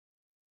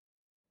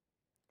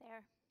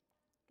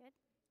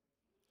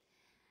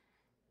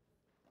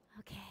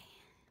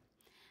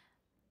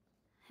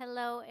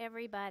Hello,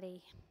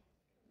 everybody.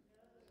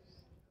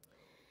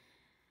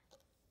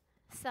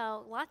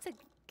 So, lots of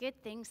good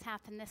things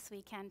happened this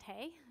weekend,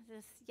 hey?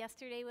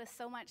 Yesterday was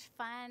so much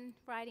fun,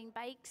 riding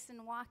bikes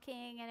and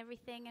walking and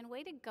everything. And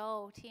way to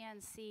go,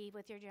 TNC,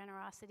 with your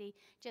generosity,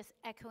 just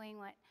echoing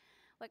what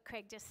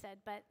Craig just said.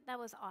 But that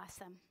was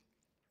awesome.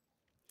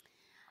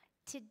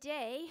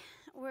 Today,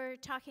 we're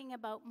talking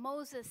about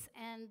Moses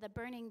and the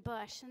burning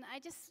bush. And I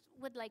just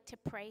would like to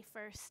pray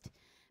first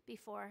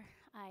before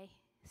I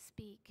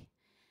speak.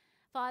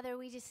 Father,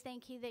 we just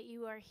thank you that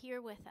you are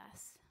here with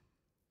us,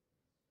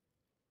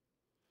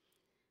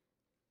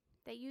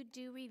 that you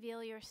do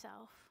reveal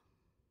yourself,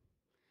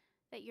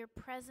 that your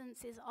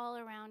presence is all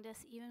around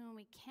us even when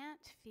we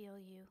can't feel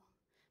you.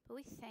 But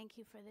we thank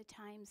you for the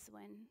times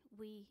when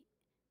we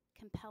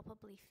can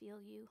palpably feel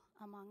you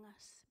among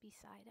us,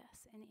 beside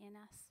us, and in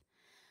us.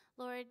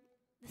 Lord,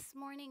 this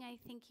morning I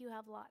think you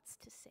have lots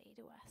to say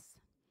to us.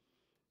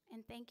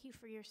 And thank you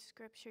for your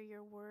scripture,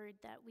 your word,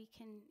 that we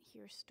can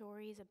hear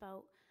stories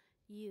about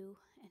you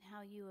and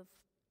how you have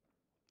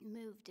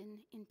moved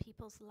in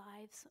people's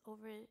lives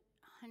over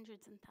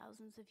hundreds and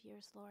thousands of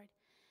years, Lord.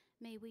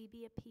 May we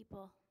be a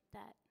people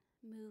that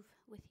move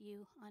with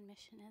you on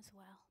mission as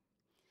well.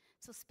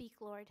 So speak,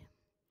 Lord.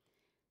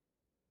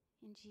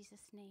 In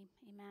Jesus' name,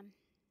 amen.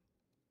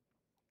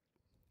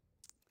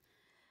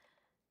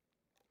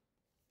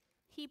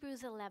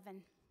 Hebrews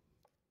 11.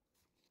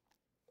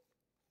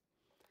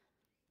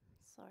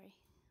 Sorry,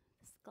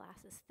 this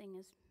glasses thing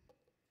is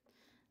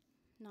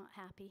not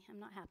happy. I'm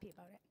not happy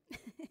about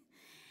it.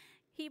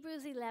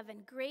 Hebrews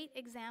 11, Great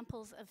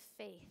Examples of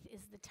Faith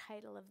is the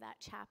title of that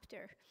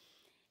chapter.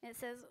 And it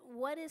says,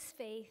 what is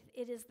faith?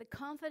 It is the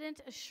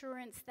confident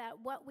assurance that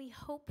what we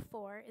hope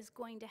for is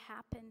going to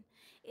happen.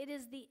 It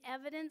is the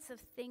evidence of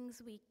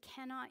things we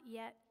cannot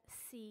yet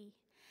see.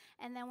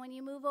 And then when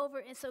you move over,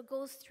 and so it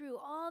goes through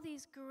all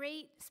these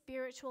great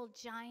spiritual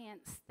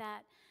giants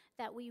that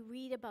we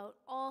read about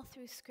all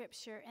through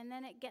Scripture. And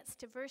then it gets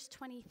to verse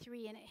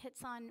 23, and it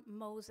hits on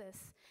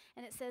Moses.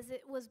 And it says,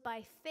 it was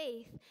by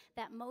faith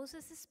that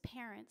Moses'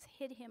 parents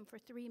hid him for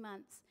 3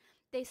 months.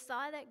 They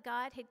saw that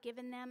God had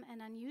given them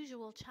an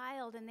unusual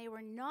child, and they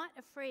were not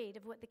afraid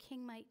of what the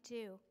king might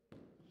do.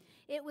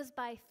 It was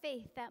by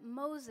faith that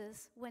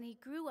Moses, when he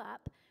grew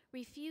up,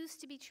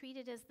 refused to be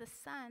treated as the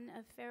son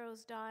of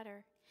Pharaoh's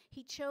daughter.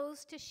 He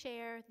chose to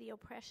share the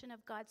oppression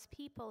of God's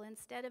people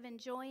instead of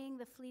enjoying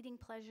the fleeting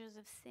pleasures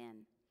of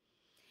sin.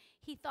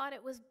 He thought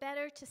it was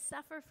better to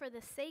suffer for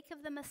the sake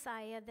of the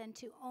Messiah than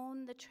to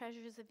own the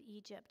treasures of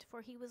Egypt,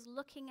 for he was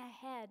looking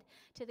ahead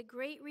to the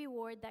great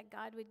reward that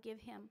God would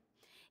give him.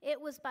 It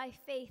was by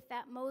faith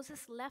that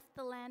Moses left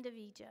the land of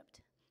Egypt.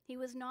 He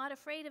was not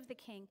afraid of the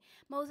king.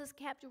 Moses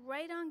kept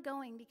right on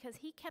going because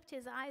he kept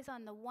his eyes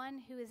on the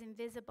one who is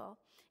invisible.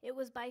 It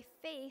was by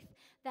faith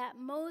that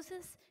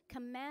Moses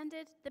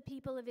commanded the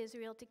people of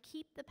Israel to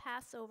keep the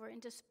Passover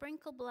and to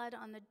sprinkle blood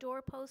on the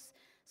doorposts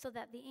so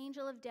that the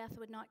angel of death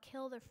would not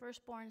kill their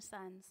firstborn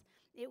sons.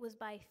 It was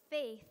by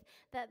faith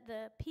that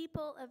the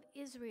people of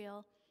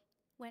Israel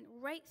went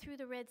right through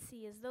the Red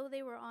Sea as though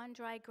they were on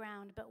dry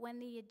ground, but when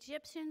the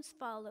Egyptians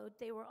followed,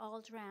 they were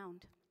all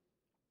drowned.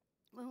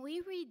 When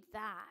we read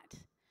that,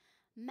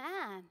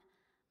 man,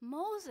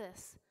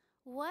 Moses,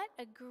 what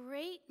a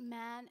great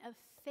man of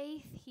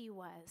faith he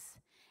was.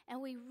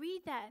 And we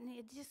read that, and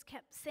it just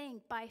kept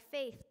saying, by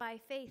faith, by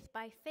faith,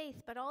 by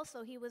faith. But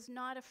also, he was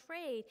not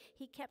afraid.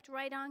 He kept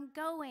right on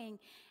going.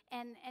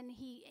 And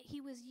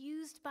he was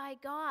used by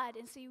God.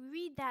 And so you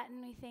read that,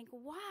 and we think,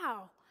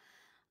 wow,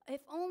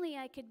 if only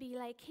I could be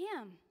like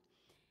him.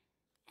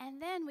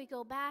 And then we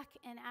go back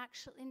and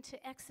actually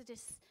into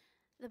Exodus,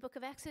 the book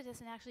of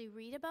Exodus, and actually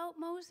read about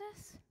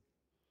Moses.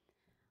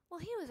 Well,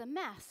 he was a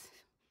mess.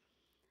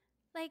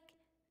 Like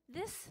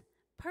this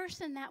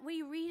person that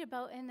we read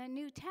about in the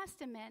New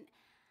Testament,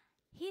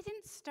 he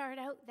didn't start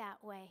out that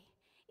way.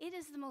 It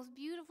is the most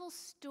beautiful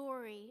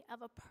story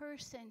of a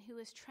person who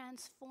is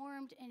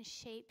transformed and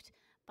shaped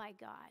by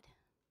God.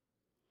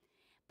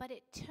 But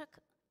it took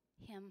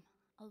him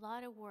a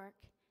lot of work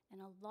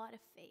and a lot of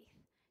faith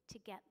to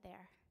get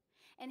there.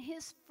 And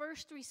his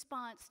first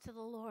response to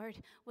the Lord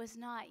was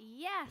not,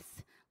 yes,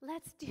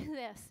 let's do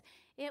this.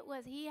 It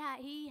was,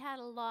 he had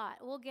a lot.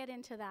 We'll get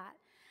into that.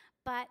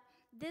 But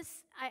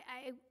this,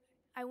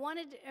 I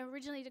wanted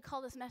originally to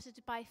call this message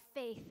by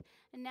faith,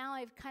 and now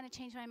I've kind of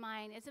changed my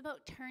mind. It's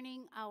about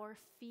turning our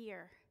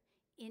fear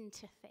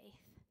into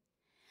faith.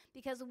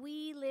 Because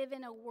we live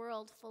in a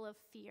world full of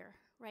fear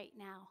right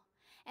now.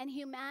 And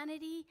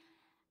humanity,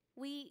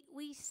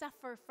 we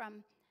suffer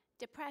from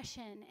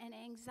depression and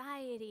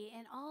anxiety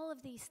and all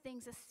of these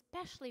things,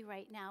 especially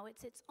right now.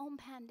 It's its own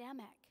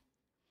pandemic.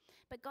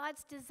 But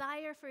God's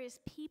desire for his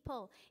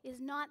people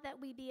is not that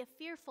we be a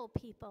fearful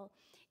people.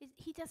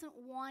 He doesn't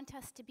want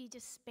us to be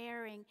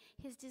despairing.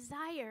 His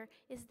desire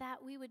is that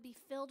we would be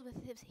filled with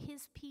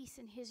his peace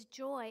and his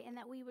joy, and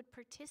that we would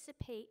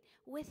participate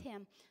with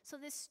him. So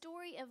this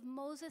story of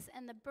Moses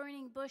and the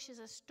burning bush is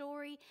a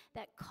story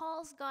that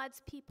calls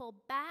God's people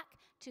back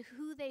to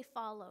who they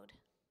followed.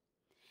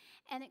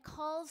 And it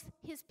calls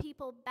his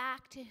people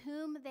back to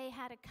whom they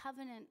had a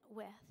covenant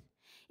with.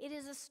 It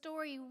is a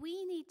story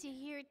we need to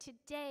hear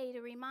today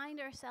to remind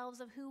ourselves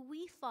of who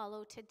we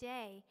follow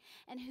today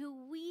and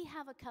who we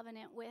have a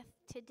covenant with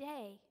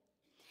today.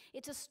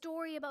 It's a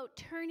story about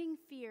turning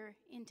fear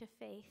into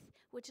faith,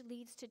 which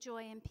leads to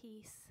joy and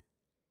peace.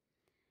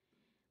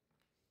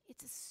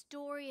 It's a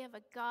story of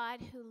a God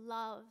who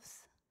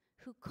loves,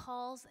 who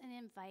calls and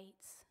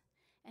invites,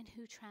 and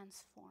who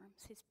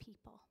transforms his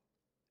people.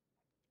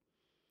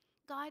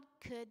 God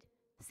could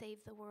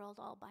save the world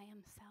all by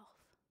himself,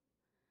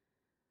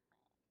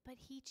 but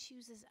he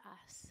chooses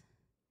us.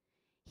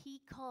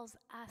 He calls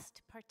us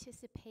to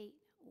participate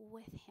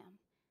with him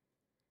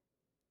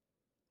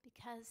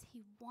because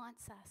he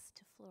wants us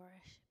to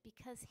flourish,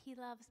 because he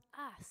loves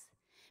us,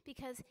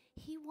 because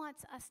he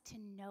wants us to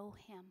know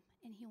him,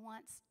 and he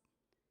wants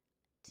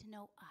to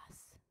know us.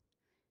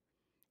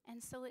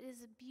 And so it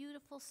is a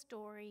beautiful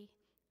story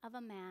of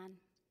a man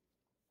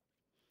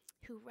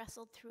who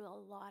wrestled through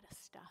a lot of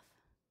stuff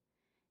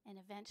and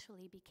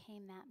eventually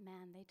became that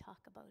man they talk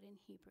about in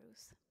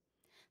Hebrews.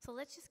 So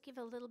let's just give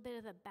a little bit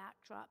of the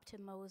backdrop to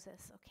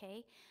Moses,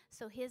 okay?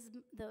 So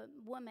the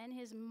woman,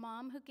 his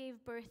mom who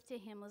gave birth to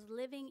him, was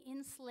living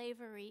in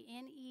slavery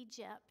in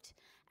Egypt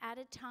at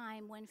a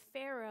time when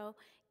Pharaoh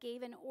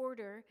gave an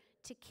order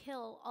to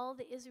kill all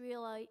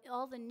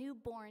the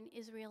newborn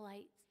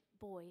Israelite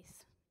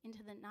boys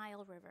into the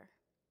Nile River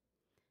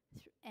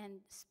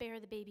and spare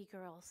the baby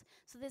girls.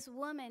 So this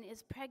woman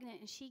is pregnant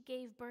and she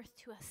gave birth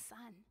to a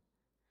son.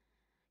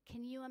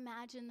 Can you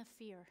imagine the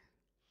fear?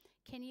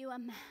 Can you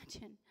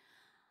imagine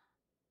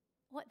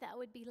what that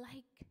would be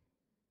like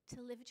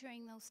to live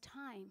during those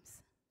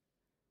times?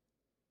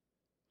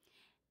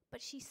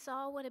 But she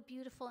saw what a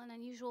beautiful and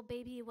unusual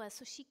baby he was,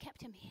 so she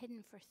kept him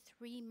hidden for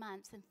 3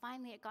 months. And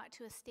finally it got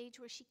to a stage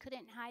where she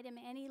couldn't hide him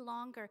any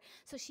longer.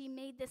 So she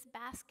made this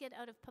basket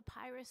out of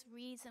papyrus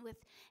reeds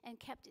and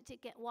kept it to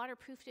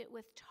waterproofed it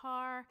with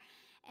tar.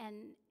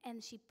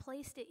 And she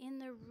placed it in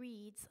the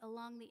reeds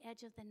along the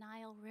edge of the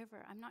Nile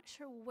River. I'm not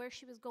sure where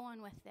she was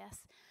going with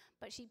this,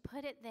 but she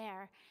put it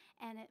there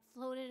and it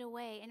floated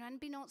away. And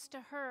unbeknownst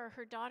to her,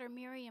 her daughter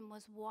Miriam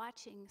was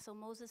watching. So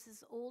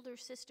Moses' older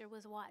sister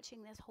was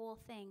watching this whole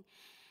thing.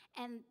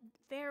 And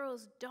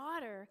Pharaoh's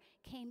daughter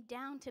came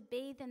down to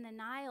bathe in the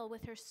Nile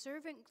with her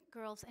servant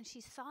girls, and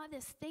she saw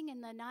this thing in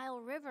the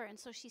Nile River, and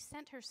so she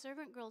sent her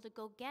servant girl to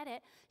go get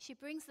it. She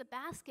brings the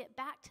basket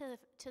back to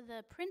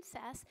the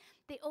princess.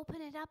 They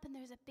open it up, and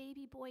there's a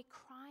baby boy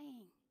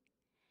crying.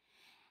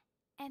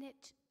 And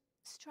it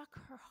struck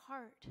her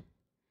heart.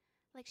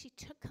 Like she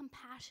took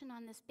compassion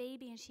on this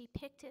baby, and she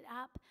picked it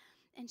up,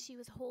 and she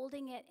was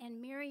holding it, and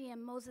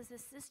Miriam,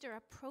 Moses' sister,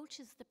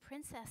 approaches the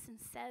princess and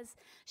says,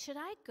 "Should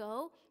I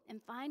go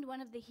and find one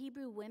of the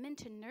Hebrew women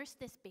to nurse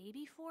this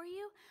baby for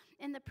you?"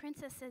 And the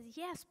princess says,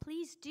 "Yes,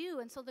 please do."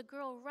 And so the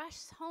girl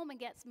rushes home and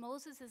gets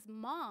Moses'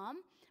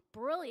 mom,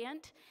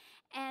 brilliant,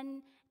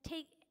 and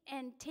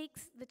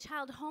takes the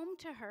child home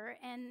to her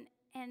and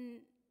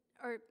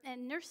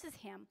nurses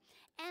him.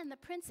 And the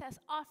princess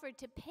offered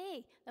to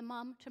pay the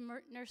mom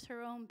to nurse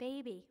her own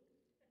baby.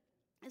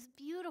 It's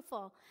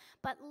beautiful.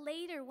 But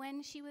later,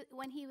 when he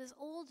was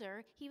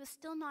older, he was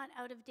still not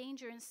out of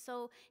danger, and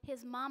so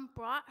his mom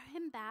brought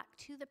him back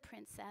to the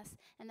princess,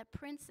 and the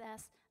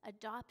princess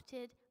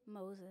adopted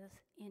Moses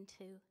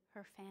into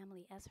her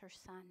family as her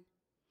son.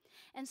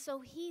 And so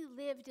he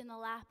lived in the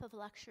lap of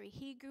luxury.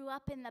 He grew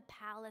up in the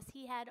palace.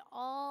 He had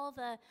all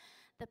the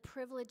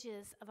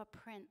privileges of a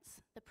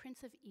prince, the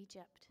Prince of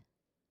Egypt.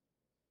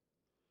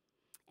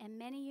 And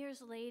many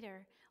years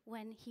later,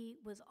 when he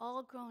was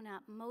all grown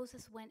up,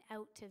 Moses went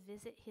out to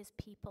visit his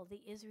people,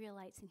 the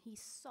Israelites, and he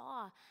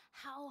saw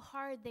how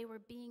hard they were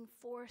being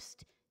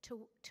forced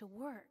to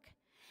work.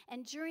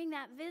 And during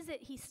that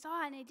visit, he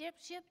saw an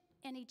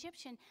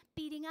Egyptian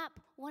beating up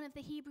one of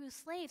the Hebrew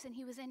slaves, and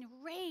he was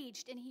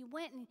enraged, and he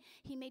went and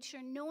he made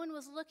sure no one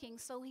was looking,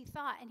 so he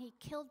thought, and he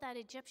killed that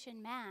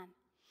Egyptian man.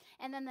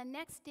 And then the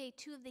next day,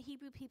 2 of the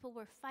Hebrew people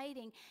were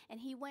fighting, and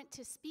he went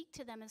to speak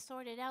to them and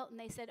sort it out, and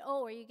they said,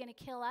 "Oh, are you going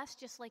to kill us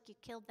just like you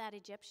killed that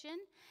Egyptian?"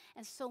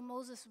 And so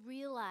Moses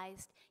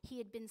realized he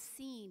had been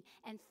seen,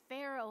 and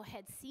Pharaoh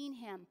had seen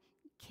him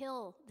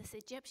kill this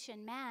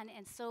Egyptian man,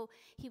 and so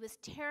he was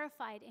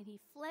terrified, and he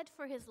fled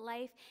for his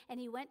life, and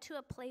he went to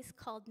a place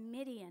called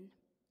Midian.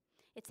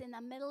 It's in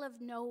the middle of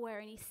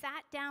nowhere, and he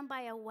sat down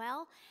by a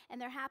well, and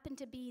there happened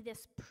to be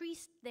this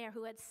priest there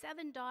who had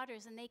 7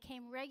 daughters, and they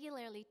came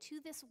regularly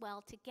to this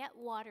well to get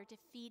water to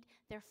feed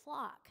their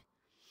flock.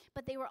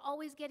 But they were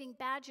always getting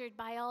badgered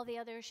by all the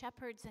other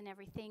shepherds and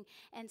everything,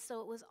 and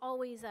so it was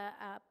always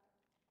a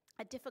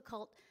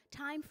difficult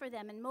time for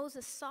them. And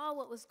Moses saw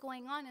what was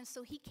going on, and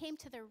so he came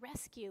to their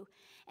rescue,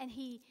 and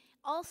he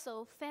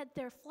also fed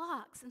their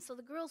flocks. And so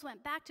the girls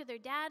went back to their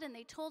dad, and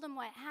they told him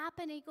what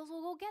happened. And he goes,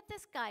 "Well, go get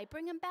this guy.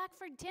 Bring him back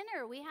for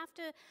dinner. We have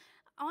to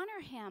honor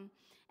him."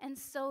 And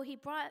so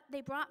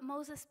they brought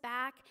Moses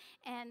back,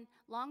 and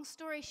long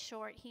story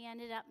short, he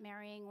ended up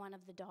marrying one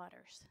of the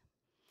daughters.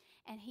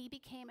 And he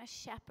became a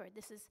shepherd.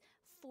 This is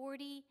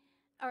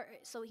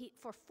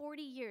for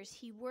 40 years,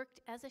 he worked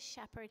as a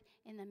shepherd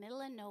in the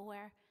middle of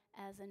nowhere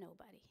as a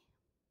nobody.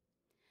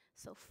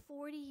 So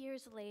 40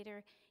 years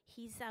later,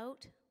 he's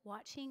out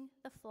watching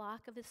the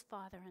flock of his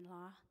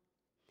father-in-law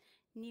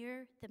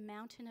near the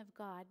mountain of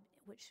God,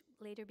 which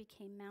later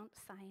became Mount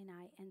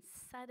Sinai, and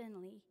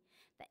suddenly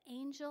the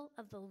angel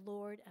of the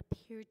Lord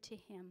appeared to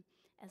him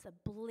as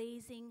a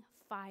blazing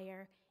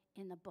fire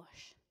in the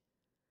bush.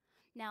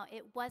 Now,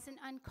 it wasn't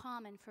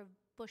uncommon for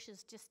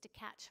bushes just to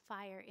catch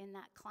fire in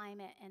that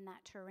climate and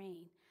that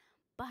terrain,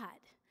 but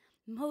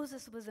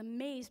Moses was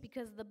amazed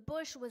because the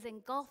bush was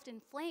engulfed in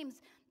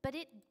flames, but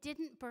it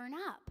didn't burn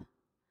up.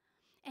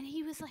 And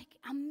he was like,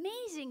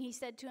 amazing, he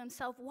said to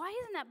himself, why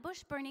isn't that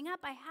bush burning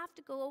up? I have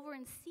to go over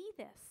and see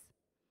this.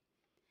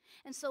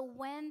 And so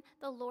when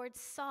the Lord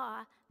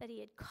saw that he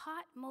had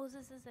caught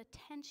Moses'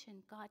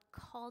 attention, God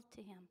called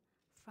to him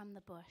from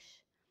the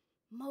bush,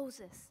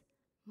 Moses,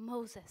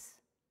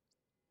 Moses.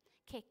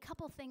 Okay,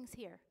 couple things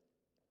here.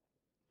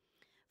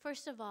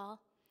 First of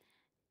all,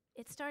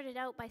 it started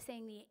out by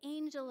saying the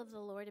angel of the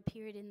Lord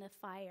appeared in the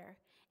fire.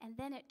 And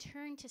then it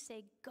turned to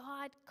say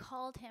God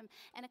called him.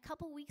 And a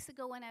couple weeks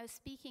ago when I was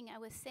speaking, I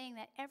was saying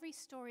that every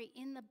story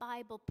in the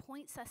Bible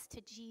points us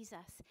to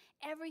Jesus.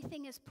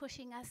 Everything is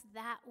pushing us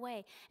that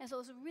way. And so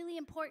it's really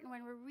important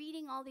when we're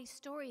reading all these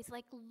stories,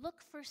 like look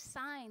for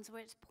signs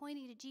where it's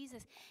pointing to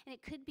Jesus. And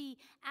it could be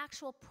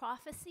actual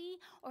prophecy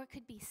or it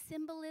could be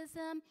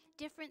symbolism,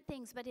 different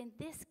things. But in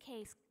this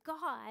case,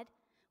 God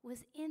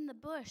was in the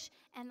bush.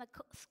 And the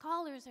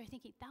scholars are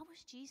thinking that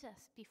was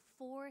Jesus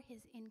before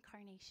his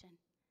incarnation.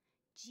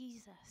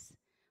 Jesus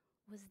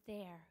was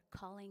there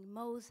calling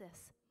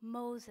Moses,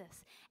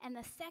 Moses. And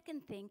the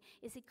second thing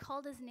is he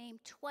called his name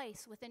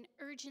twice with an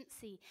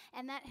urgency.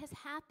 And that has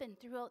happened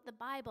throughout the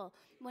Bible.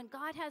 When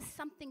God has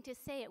something to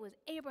say, it was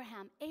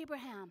Abraham,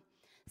 Abraham,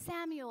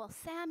 Samuel,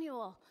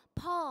 Samuel,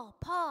 Paul,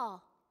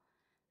 Paul.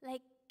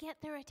 Like, get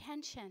their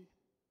attention.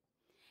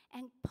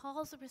 And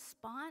Paul's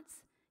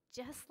response,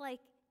 just like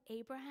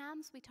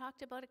Abraham's we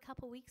talked about a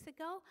couple weeks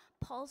ago,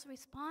 Paul's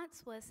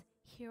response was,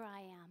 here I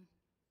am.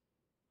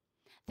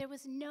 There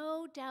was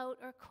no doubt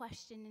or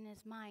question in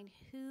his mind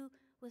who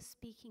was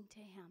speaking to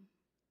him.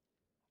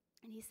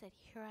 And he said,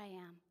 here I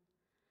am.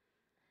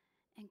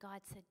 And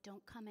God said,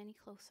 don't come any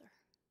closer.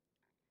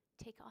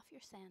 Take off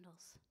your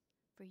sandals,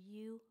 for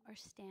you are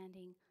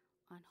standing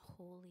on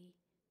holy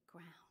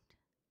ground.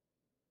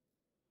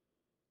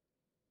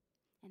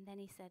 And then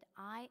he said,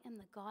 I am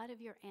the God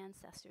of your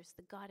ancestors,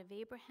 the God of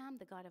Abraham,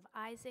 the God of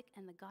Isaac,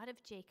 and the God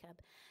of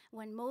Jacob.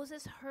 When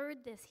Moses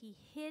heard this, he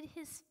hid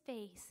his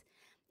face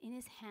in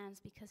his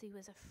hands because he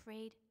was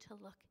afraid to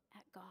look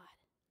at God.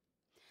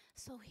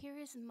 So here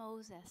is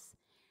Moses.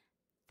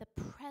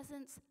 The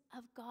presence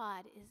of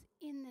God is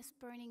in this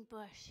burning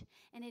bush,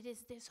 and it is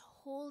this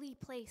holy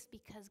place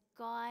because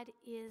God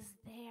is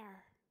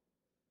there.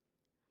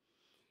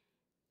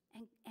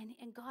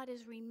 And God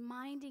is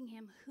reminding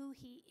him who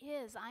he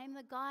is. I am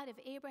the God of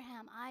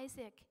Abraham,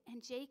 Isaac,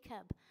 and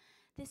Jacob.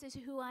 This is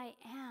who I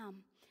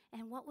am.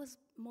 And what was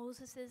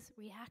Moses'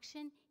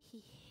 reaction?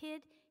 He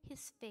hid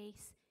his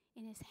face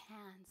in his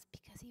hands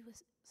because he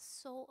was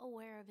so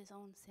aware of his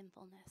own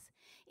sinfulness.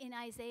 In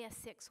Isaiah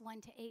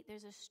 6:1-8,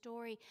 there's a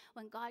story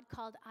when God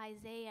called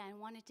Isaiah and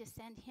wanted to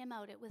send him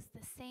out. It was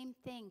the same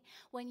thing.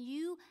 When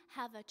you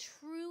have a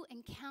true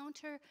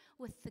encounter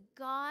with the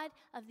God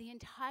of the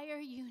entire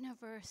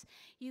universe,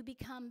 you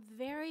become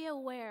very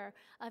aware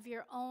of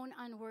your own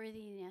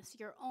unworthiness,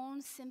 your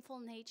own sinful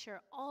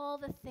nature, all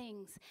the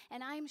things.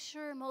 And I'm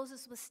sure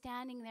Moses was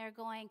standing there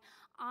going,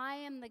 I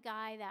am the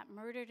guy that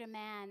murdered a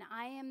man.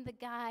 I am the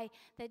guy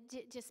that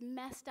just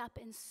messed up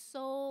in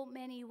so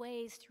many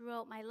ways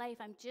throughout my life.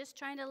 I'm just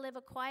trying to live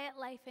a quiet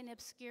life in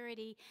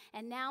obscurity,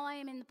 and now I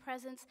am in the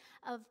presence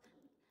of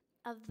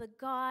the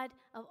God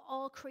of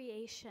all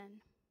creation.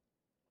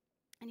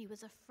 And he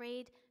was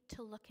afraid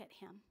to look at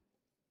him.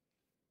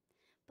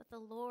 But the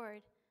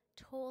Lord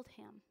told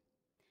him,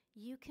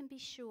 you can be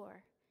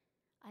sure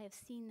I have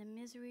seen the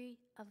misery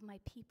of my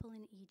people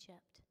in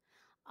Egypt.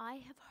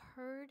 I have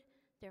heard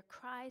their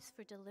cries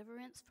for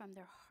deliverance from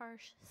their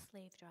harsh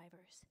slave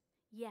drivers.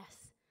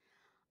 Yes,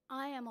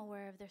 I am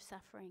aware of their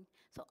suffering.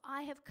 So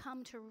I have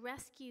come to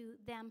rescue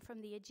them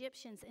from the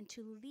Egyptians and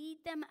to lead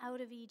them out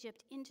of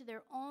Egypt into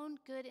their own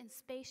good and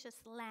spacious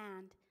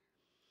land.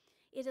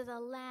 It is a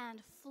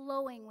land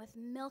flowing with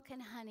milk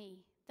and honey,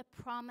 the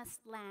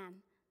promised land.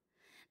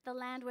 The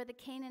land where the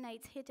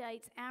Canaanites,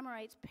 Hittites,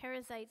 Amorites,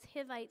 Perizzites,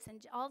 Hivites,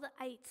 and all the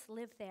ites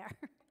live there.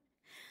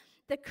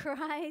 The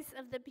cries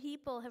of the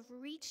people have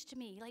reached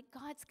me, like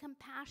God's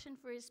compassion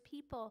for his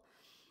people.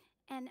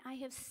 And I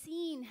have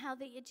seen how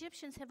the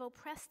Egyptians have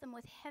oppressed them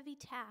with heavy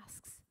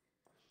tasks.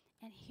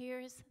 And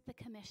here's the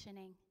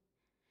commissioning.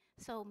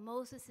 So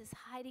Moses is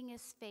hiding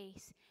his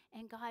face,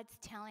 and God's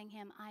telling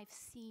him, I've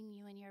seen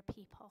you and your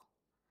people.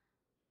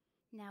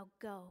 Now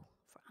go,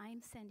 for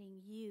I'm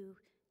sending you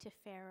to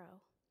Pharaoh.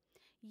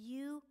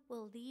 You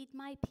will lead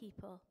my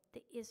people,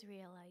 the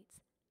Israelites,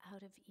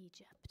 out of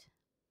Egypt.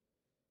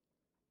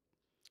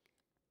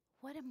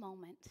 What a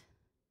moment.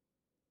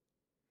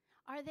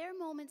 Are there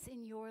moments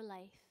in your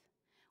life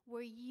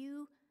where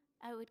you,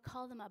 I would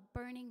call them a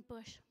burning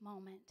bush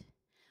moment,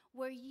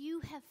 where you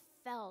have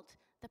felt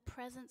the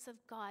presence of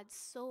God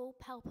so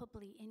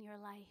palpably in your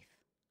life?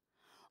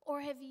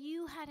 Or have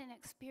you had an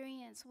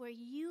experience where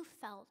you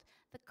felt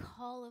the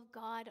call of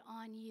God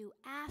on you,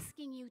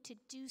 asking you to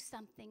do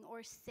something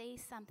or say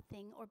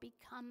something or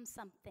become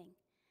something?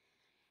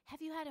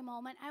 Have you had a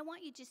moment? I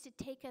want you just to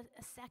take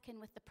a second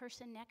with the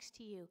person next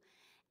to you.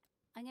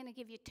 I'm going to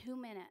give you 2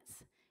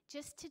 minutes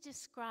just to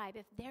describe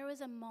if there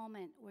was a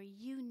moment where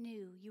you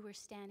knew you were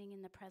standing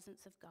in the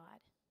presence of God.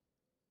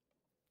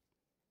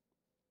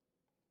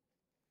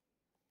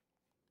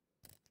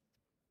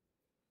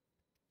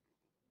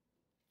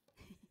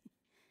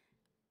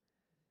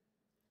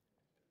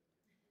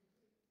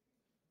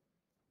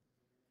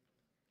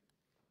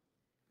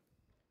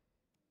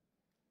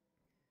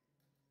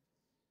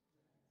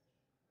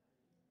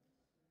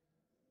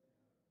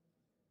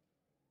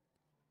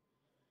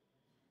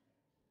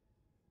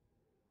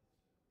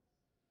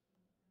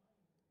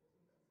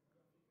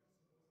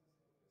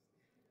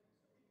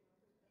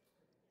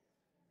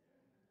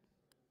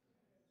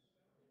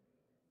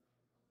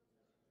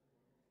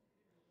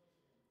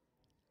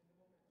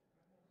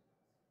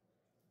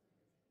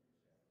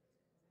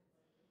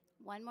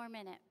 One more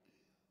minute.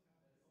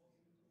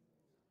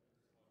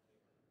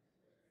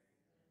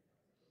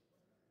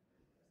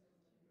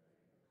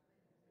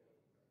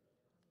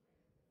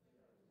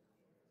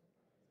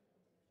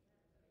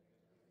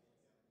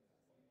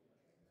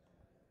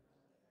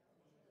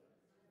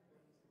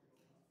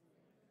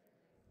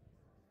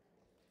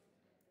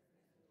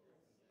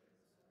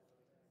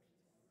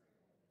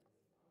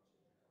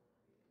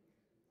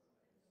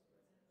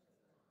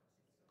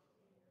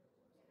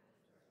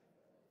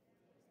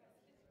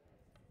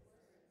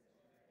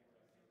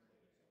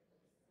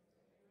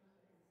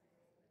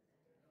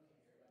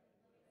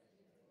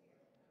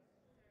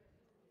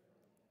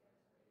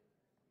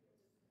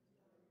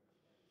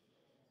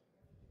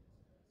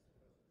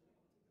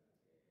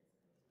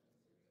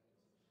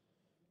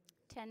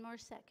 Ten more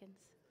seconds.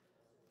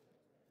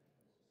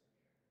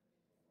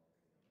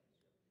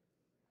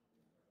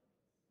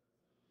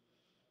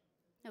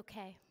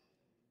 Okay.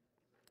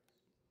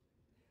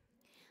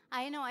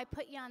 I know I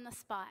put you on the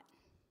spot,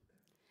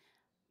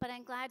 but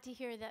I'm glad to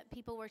hear that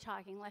people were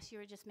talking, unless you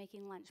were just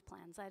making lunch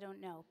plans. I don't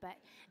know, but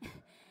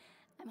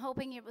I'm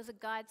hoping it was a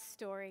God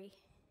story.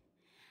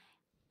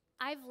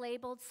 I've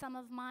labeled some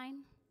of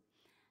mine.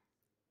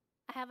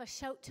 I have a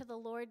shout to the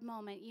Lord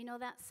moment. You know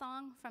that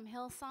song from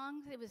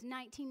Hillsong? It was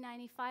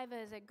 1995.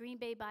 I was at Green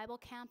Bay Bible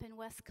Camp in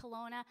West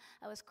Kelowna.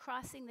 I was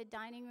crossing the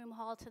dining room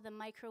hall to the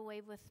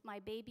microwave with my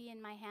baby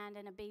in my hand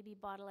and a baby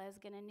bottle I was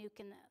going to nuke.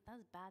 That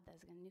was bad that I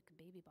was going to nuke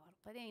a baby bottle.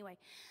 But anyway,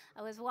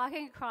 I was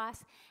walking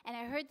across, and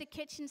I heard the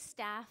kitchen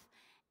staff,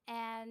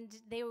 and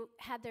they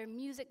had their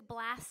music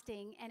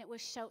blasting, and it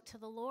was Shout to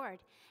the Lord.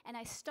 And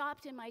I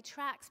stopped in my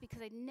tracks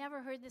because I'd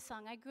never heard this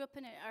song. I grew up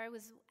I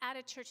was at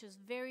a church that was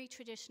very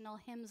traditional,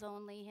 hymns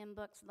only, hymn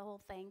books, the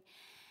whole thing.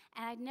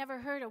 And I'd never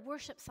heard a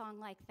worship song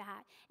like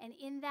that. And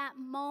in that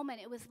moment,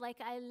 it was like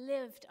I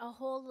lived a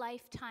whole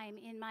lifetime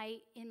in my,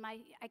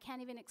 I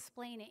can't even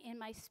explain it, in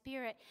my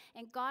spirit.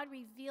 And God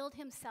revealed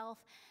himself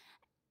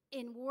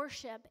in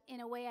worship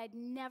in a way I'd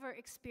never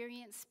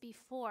experienced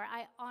before.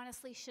 I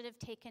honestly should have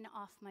taken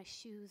off my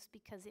shoes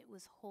because it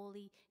was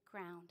holy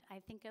ground. I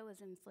think I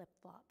was in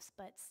flip-flops,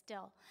 but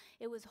still,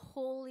 it was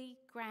holy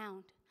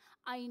ground.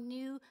 I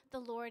knew the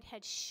Lord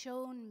had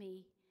shown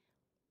me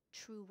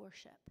true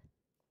worship.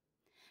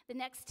 The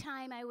next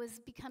time I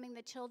was becoming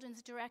the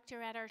children's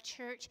director at our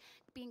church,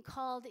 being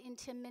called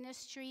into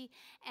ministry,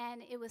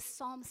 and it was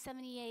Psalm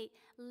 78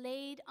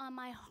 laid on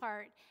my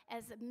heart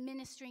as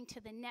ministering to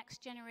the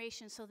next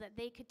generation so that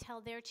they could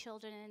tell their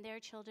children and their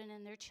children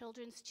and their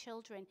children's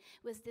children.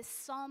 It was this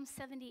Psalm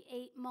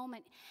 78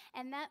 moment.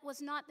 And that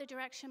was not the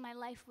direction my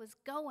life was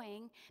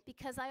going,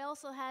 because I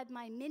also had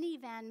my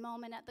minivan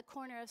moment at the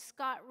corner of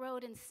Scott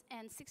Road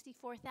and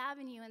 64th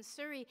Avenue in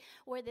Surrey,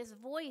 where this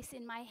voice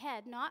in my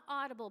head, not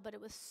audible, but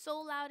it was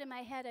so loud in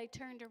my head I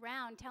turned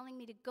around, telling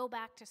me to go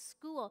back to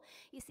school.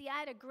 You see, I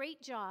had a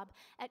great job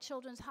at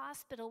Children's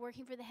Hospital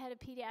working for the head of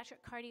pediatric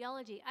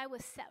cardiology. I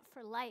was set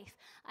for life.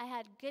 I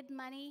had good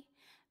money,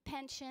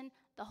 pension,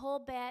 the whole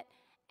bit,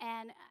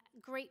 and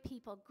great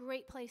people,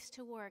 great place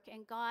to work.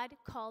 And God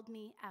called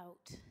me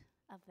out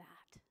of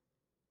that.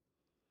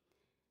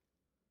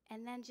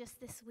 And then just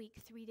this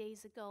week, 3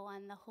 days ago,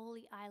 on the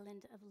holy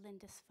island of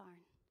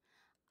Lindisfarne,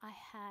 I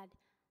had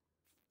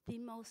the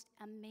most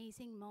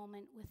amazing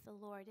moment with the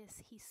Lord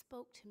as he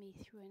spoke to me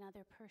through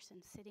another person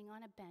sitting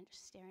on a bench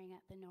staring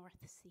at the North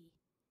Sea.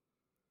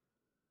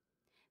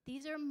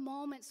 These are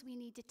moments we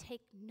need to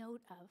take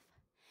note of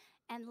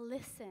and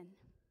listen.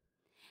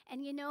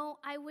 And you know,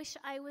 I wish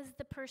I was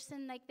the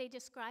person like they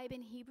describe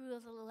in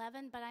Hebrews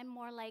 11, but I'm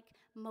more like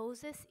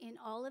Moses in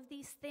all of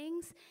these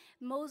things.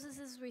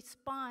 Moses'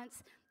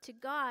 response to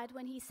God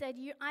when he said,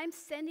 I'm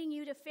sending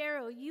you to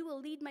Pharaoh, you will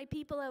lead my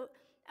people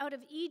out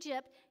of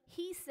Egypt.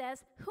 He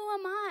says, who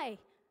am I?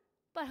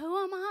 But who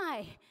am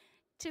I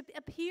to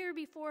appear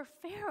before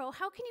Pharaoh.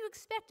 How can you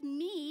expect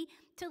me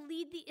to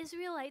lead the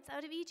Israelites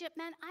out of Egypt?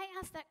 Man, I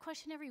ask that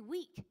question every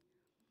week,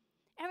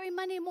 every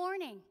Monday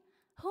morning.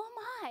 Who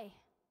am I?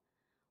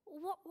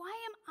 Why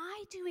am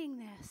I doing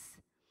this?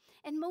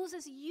 And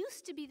Moses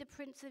used to be the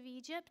prince of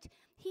Egypt.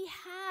 He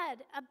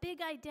had a big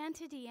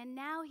identity, and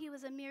now he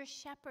was a mere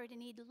shepherd,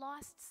 and he'd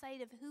lost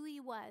sight of who he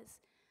was.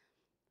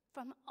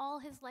 From all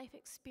his life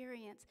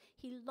experience,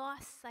 he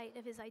lost sight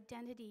of his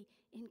identity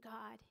in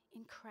God,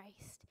 in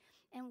Christ.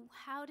 And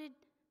how did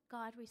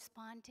God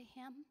respond to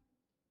him?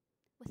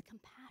 With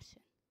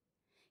compassion.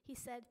 He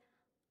said,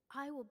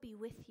 I will be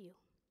with you.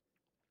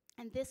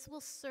 And this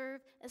will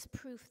serve as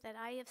proof that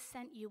I have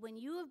sent you. When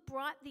you have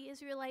brought the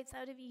Israelites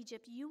out of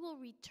Egypt, you will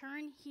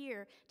return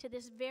here to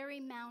this very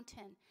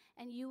mountain,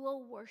 and you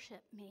will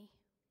worship me.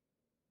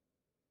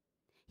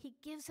 He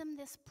gives them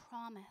this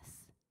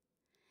promise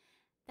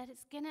that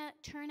it's going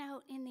to turn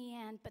out in the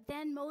end. But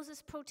then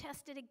Moses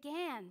protested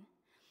again.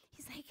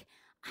 He's like,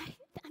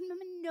 I'm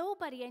a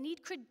nobody. I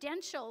need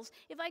credentials.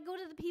 If I go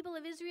to the people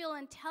of Israel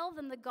and tell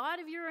them the God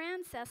of your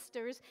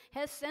ancestors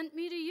has sent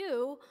me to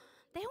you,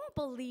 they won't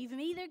believe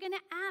me. They're going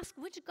to ask,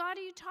 which God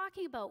are you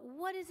talking about?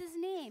 What is his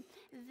name?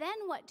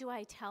 Then what do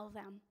I tell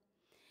them?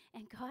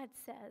 And God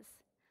says,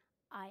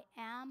 I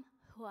am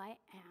who I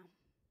am.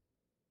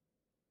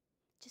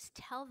 Just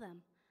tell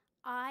them,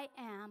 I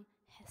am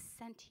has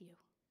sent you.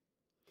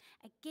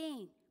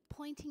 Again,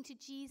 pointing to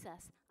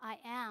Jesus, I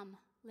am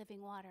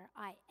living water.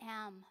 I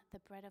am the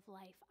bread of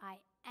life. I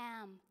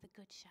am the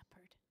good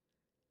shepherd.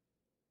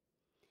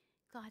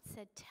 God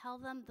said, tell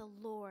them the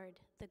Lord,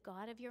 the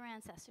God of your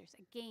ancestors.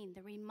 Again,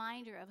 the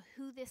reminder of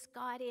who this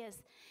God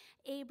is.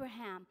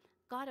 Abraham,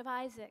 God of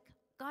Isaac,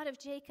 God of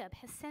Jacob,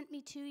 has sent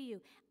me to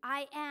you.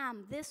 I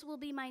am. This will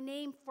be my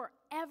name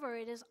forever.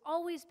 It has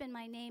always been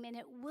my name, and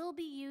it will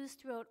be used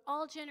throughout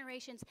all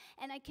generations.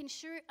 And I can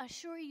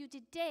assure you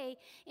today,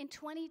 in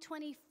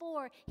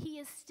 2024, he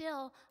is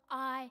still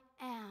I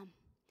am.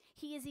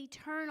 He is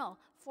eternal,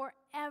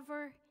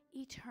 forever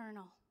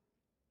eternal.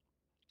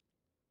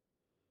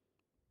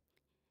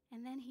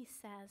 And then he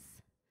says,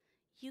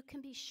 you can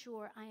be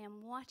sure I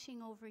am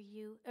watching over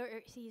you. Or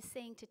he's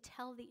saying to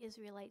tell the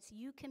Israelites,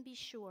 you can be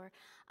sure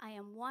I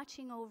am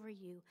watching over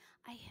you.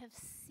 I have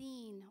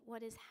seen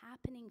what is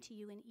happening to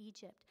you in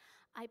Egypt.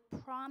 I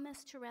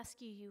promise to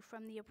rescue you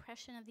from the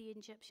oppression of the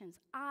Egyptians.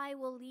 I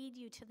will lead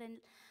you to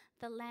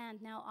the land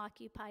now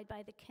occupied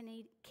by the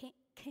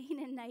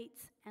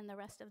Canaanites and the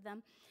rest of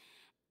them,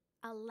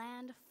 a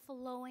land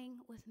flowing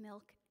with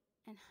milk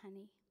and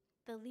honey.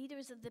 The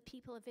leaders of the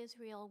people of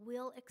Israel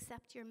will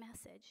accept your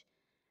message.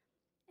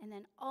 And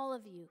then all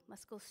of you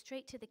must go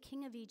straight to the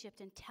king of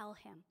Egypt and tell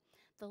him,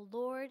 the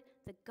Lord,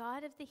 the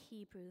God of the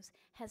Hebrews,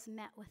 has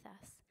met with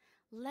us.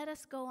 Let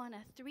us go on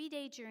a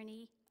 3-day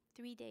journey,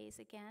 3 days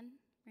again,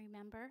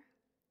 remember,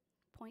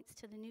 points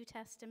to the New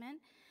Testament.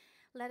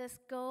 Let us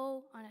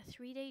go on a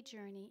 3-day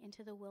journey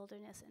into the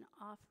wilderness and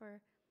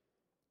offer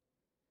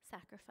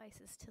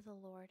sacrifices to the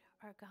Lord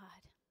our God.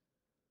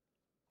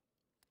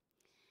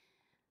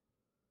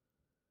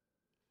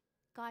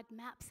 God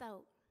maps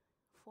out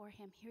for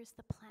him, here's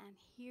the plan.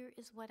 Here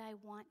is what I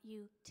want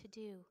you to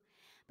do.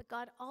 But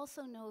God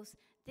also knows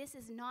this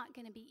is not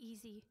going to be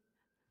easy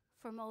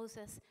for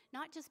Moses,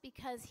 not just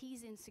because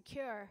he's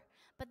insecure,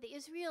 but the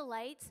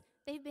Israelites,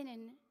 they've been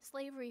in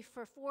slavery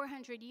for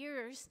 400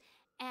 years,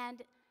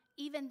 and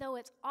even though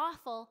it's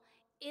awful,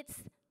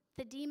 it's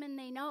the demon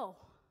they know.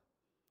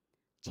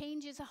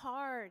 Change is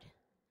hard.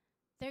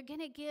 They're going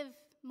to give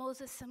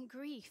Moses some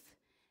grief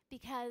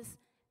because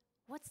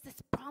what's this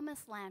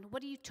promised land?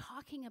 What are you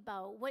talking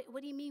about? What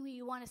do you mean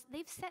you want us?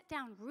 They've set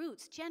down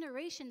roots,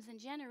 generations and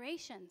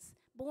generations,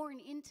 born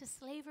into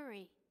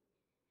slavery.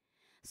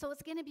 So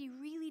it's going to be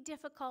really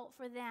difficult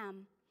for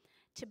them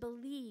to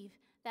believe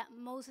that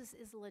Moses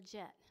is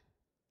legit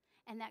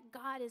and that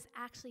God is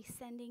actually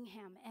sending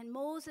him. And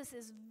Moses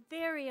is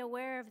very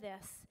aware of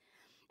this.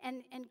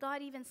 And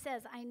God even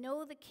says, I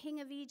know the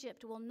king of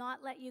Egypt will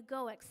not let you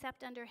go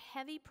except under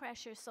heavy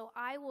pressure, so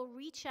I will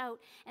reach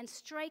out and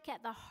strike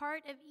at the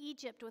heart of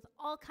Egypt with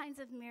all kinds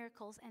of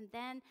miracles, and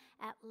then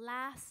at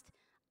last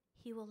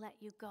he will let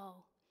you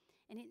go.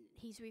 And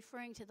he's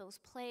referring to those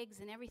plagues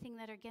and everything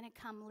that are going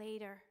to come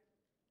later.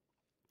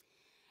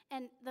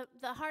 And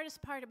the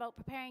hardest part about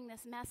preparing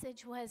this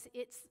message was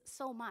it's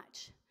so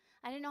much.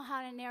 I didn't know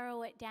how to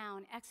narrow it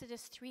down.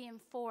 Exodus 3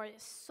 and 4,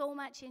 there's so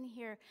much in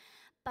here.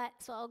 But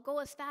so I'll go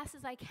as fast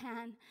as I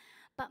can.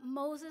 But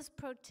Moses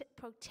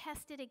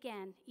protested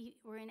again.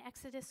 We're in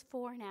Exodus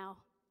 4 now.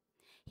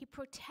 He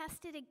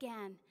protested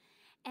again.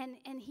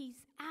 And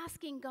he's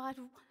asking God,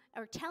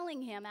 or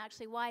telling him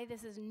actually, why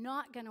this is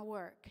not going to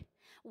work.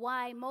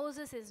 Why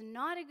Moses is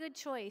not a good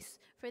choice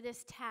for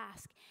this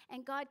task.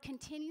 And God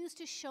continues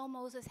to show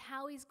Moses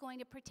how he's going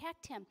to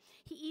protect him.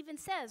 He even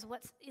says,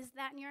 what is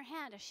that in your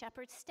hand? A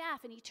shepherd's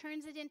staff. And he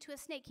turns it into a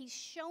snake. He's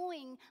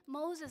showing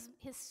Moses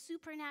his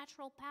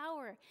supernatural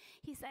power.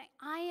 He's like,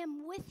 I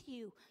am with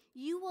you.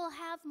 You will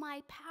have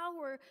my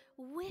power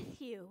with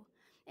you.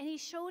 And he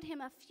showed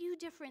him a few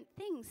different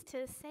things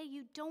to say,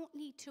 you don't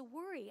need to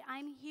worry.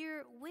 I'm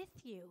here with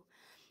you.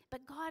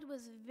 But God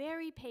was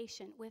very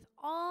patient with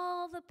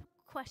all the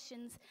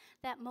questions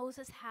that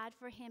Moses had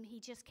for him. He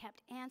just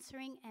kept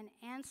answering and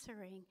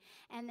answering.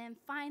 And then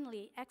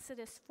finally,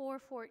 Exodus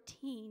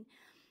 4:14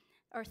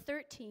 or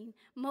 13,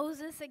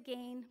 Moses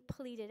again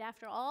pleaded.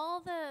 After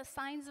all the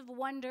signs of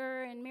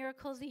wonder and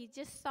miracles he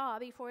just saw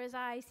before his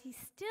eyes, he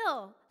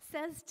still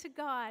says to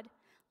God,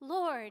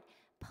 Lord,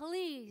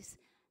 please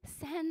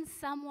send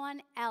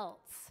someone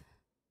else.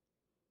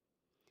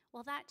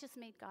 Well, that just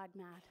made God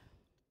mad.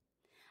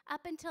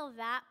 Up until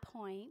that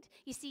point,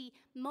 you see,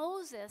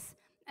 Moses,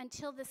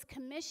 until this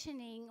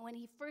commissioning, when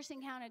he first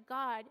encountered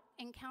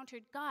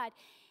God,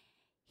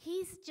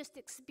 he's just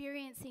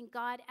experiencing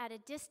God at a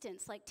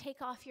distance, like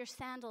take off your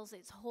sandals,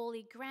 it's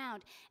holy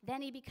ground.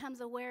 Then he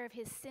becomes aware of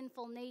his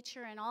sinful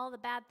nature and all the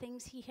bad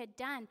things he had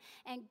done.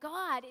 And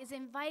God is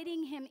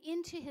inviting him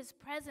into his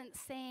presence,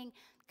 saying,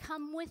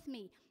 come with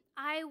me.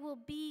 I will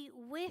be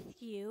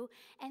with you.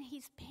 And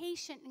he's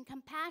patient and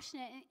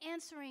compassionate and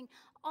answering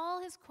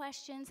all his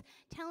questions,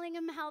 telling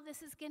him how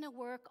this is going to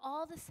work,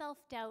 all the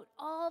self-doubt,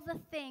 all the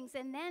things.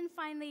 And then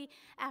finally,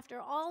 after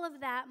all of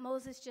that,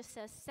 Moses just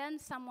says, send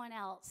someone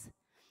else.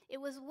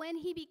 It was when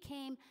he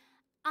became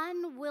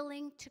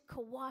unwilling to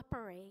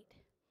cooperate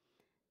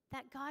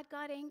that God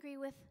got angry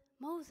with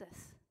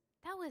Moses.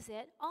 That was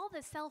it. All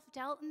the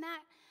self-doubt and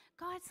that,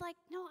 God's like,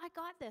 no, I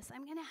got this.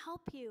 I'm going to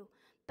help you.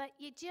 But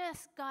you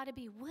just got to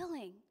be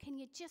willing. Can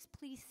you just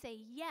please say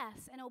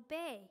yes and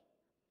obey?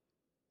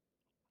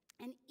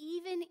 And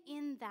even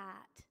in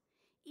that,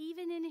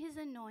 even in his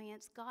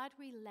annoyance, God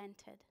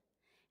relented.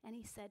 And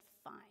he said,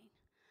 fine,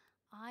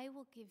 I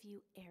will give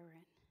you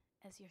Aaron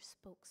as your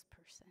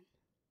spokesperson.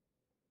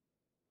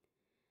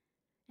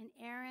 And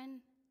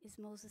Aaron is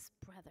Moses'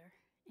 brother,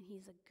 and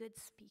he's a good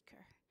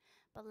speaker.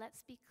 But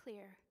let's be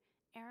clear,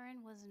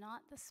 Aaron was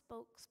not the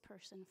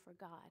spokesperson for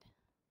God.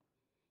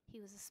 He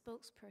was a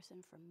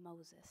spokesperson for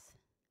Moses.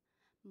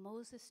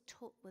 Moses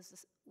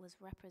was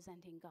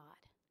representing God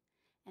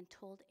and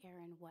told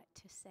Aaron what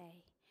to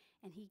say.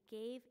 And he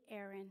gave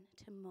Aaron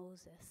to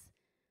Moses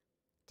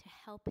to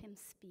help him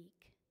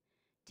speak,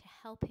 to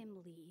help him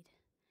lead,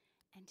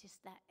 and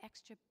just that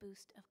extra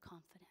boost of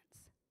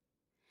confidence.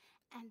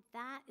 And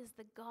that is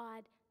the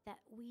God that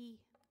we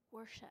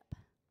worship.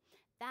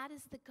 That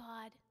is the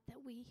God that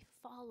we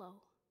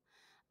follow.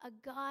 A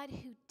God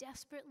who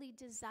desperately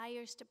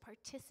desires to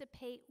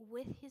participate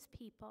with his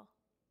people,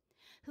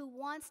 who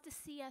wants to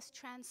see us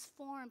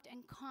transformed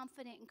and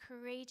confident and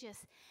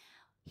courageous.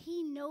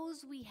 He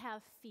knows we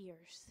have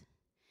fears,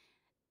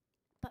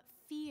 but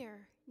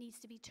fear needs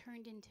to be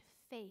turned into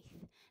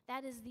faith.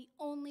 That is the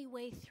only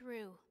way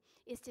through,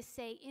 is to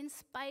say, in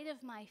spite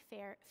of my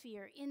fear,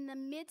 in the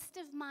midst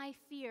of my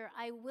fear,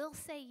 I will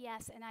say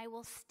yes and I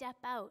will step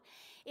out.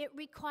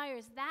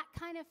 That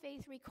kind of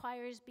faith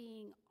requires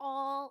being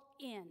all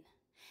in.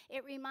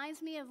 It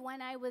reminds me of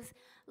when I was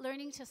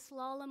learning to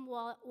slalom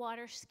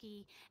water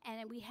ski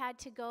and we had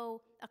to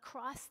go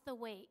across the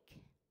wake.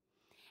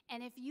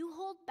 And if you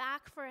hold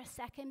back for a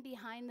second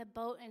behind the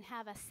boat and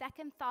have a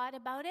second thought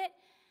about it,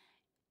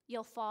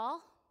 you'll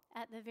fall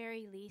at the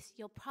very least.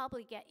 You'll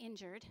probably get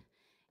injured,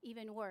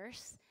 even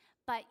worse.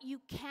 But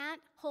you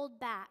can't hold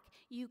back.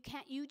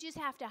 You just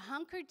have to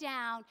hunker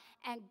down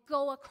and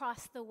go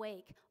across the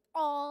wake.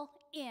 All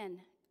in.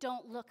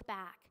 Don't look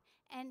back.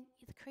 And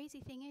the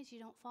crazy thing is you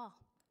don't fall.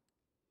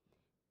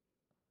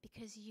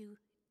 Because you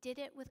did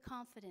it with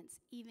confidence,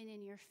 even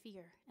in your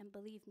fear. And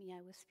believe me,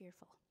 I was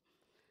fearful.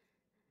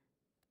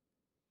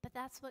 But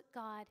that's what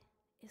God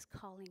is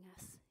calling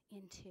us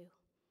into.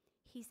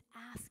 He's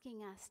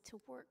asking us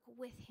to work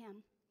with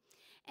him.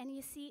 And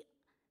you see,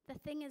 the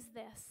thing is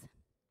this.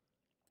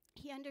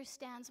 He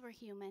understands we're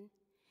human.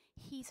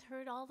 He's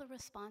heard all the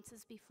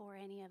responses before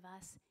any of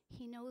us.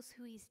 He knows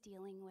who he's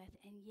dealing with,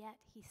 and yet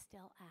he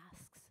still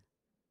asks.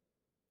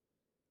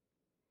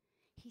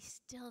 He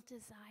still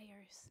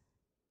desires.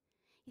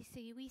 You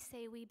see, we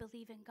say we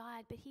believe in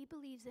God, but he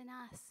believes in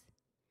us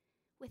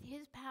with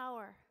his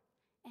power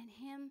and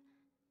him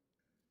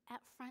at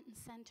front and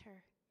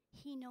center.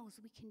 He knows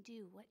we can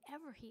do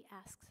whatever he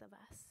asks of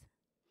us.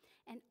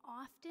 And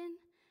often,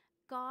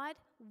 God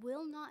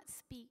will not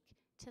speak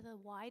to the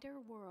wider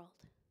world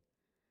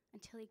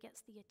until he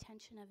gets the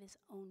attention of his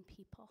own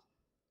people.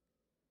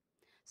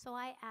 So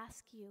I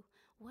ask you,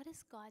 what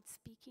is God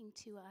speaking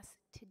to us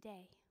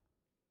today?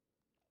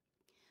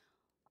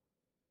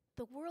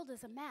 The world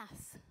is a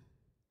mess.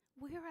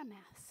 We're a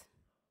mess.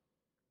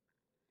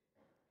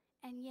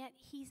 And yet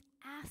he's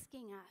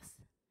asking us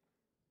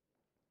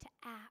to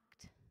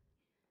act,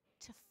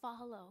 to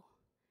follow,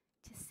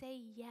 to say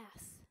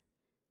yes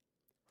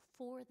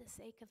for the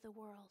sake of the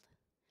world,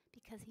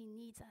 because he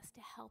needs us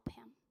to help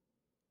him.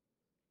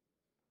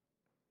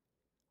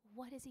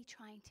 What is he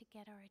trying to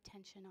get our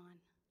attention on?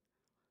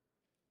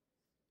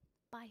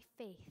 By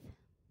faith.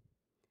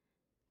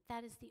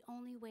 That is the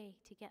only way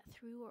to get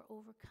through or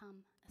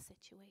overcome a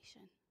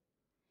situation.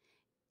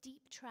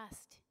 Deep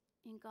trust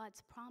in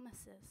God's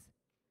promises.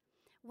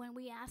 When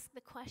we ask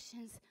the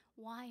questions,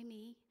 why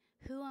me?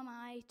 Who am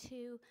I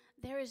to?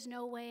 There is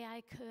no way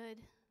I could.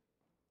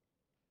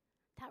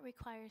 That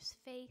requires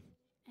faith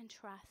and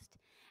trust.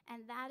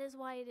 And that is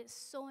why it is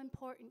so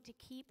important to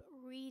keep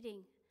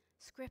reading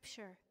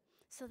Scripture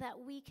so that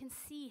we can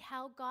see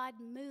how God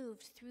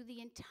moved through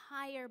the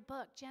entire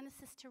book,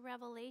 Genesis to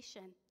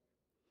Revelation,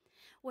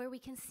 where we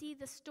can see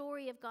the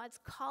story of God's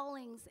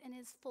callings and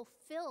his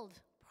fulfilled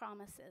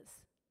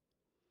promises.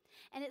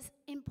 And it's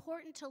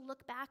important to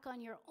look back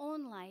on your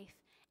own life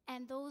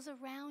and those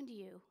around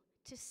you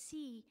to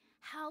see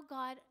how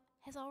God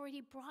has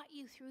already brought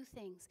you through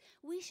things.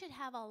 We should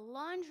have a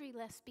laundry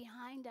list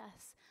behind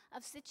us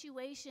of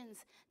situations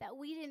that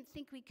we didn't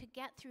think we could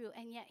get through,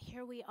 and yet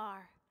here we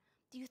are.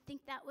 Do you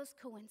think that was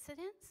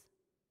coincidence?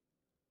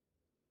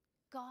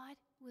 God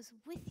was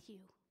with you.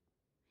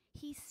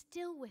 He's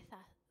still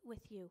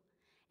with you,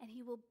 and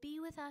he will be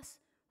with us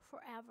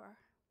forever.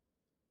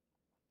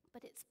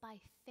 But it's by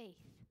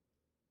faith.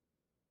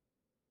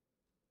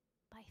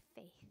 By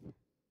faith.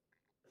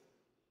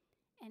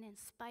 And in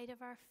spite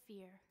of our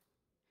fear,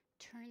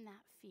 turn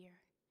that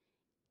fear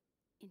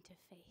into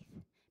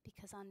faith.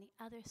 Because on the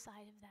other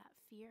side of that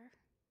fear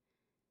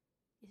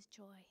is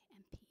joy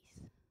and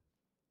peace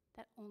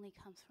that only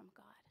comes from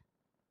God.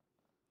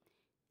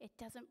 It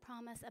doesn't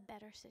promise a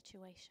better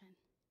situation.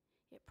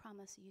 It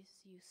promises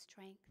you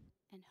strength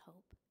and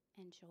hope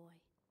and joy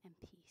and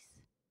peace.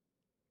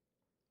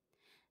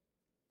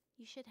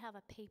 You should have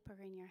a paper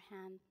in your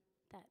hand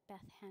that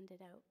Beth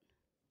handed out.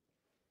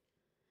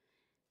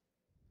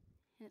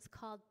 And it's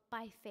called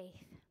By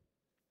Faith.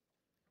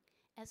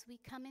 As we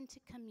come into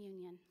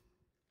communion,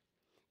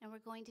 and we're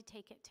going to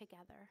take it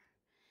together,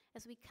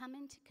 as we come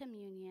into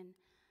communion,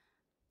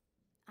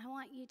 I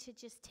want you to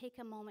just take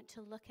a moment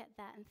to look at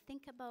that and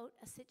think about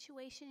a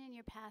situation in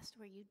your past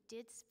where you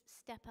did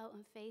step out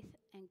in faith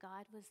and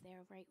God was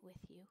there right with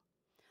you.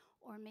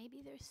 Or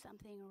maybe there's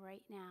something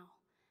right now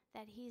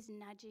that he's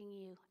nudging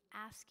you,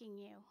 asking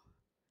you,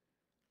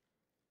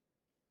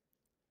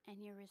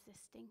 and you're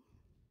resisting.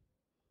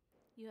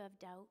 You have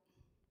doubt.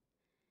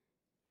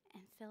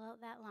 And fill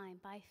out that line.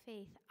 By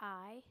faith,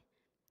 I,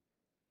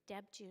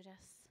 Deb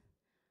Judas,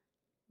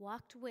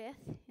 walked with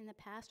in the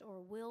past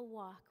or will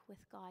walk with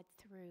God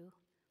through,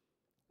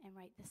 and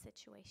write the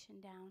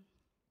situation down.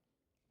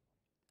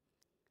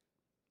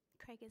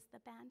 Craig, is the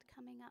band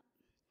coming up?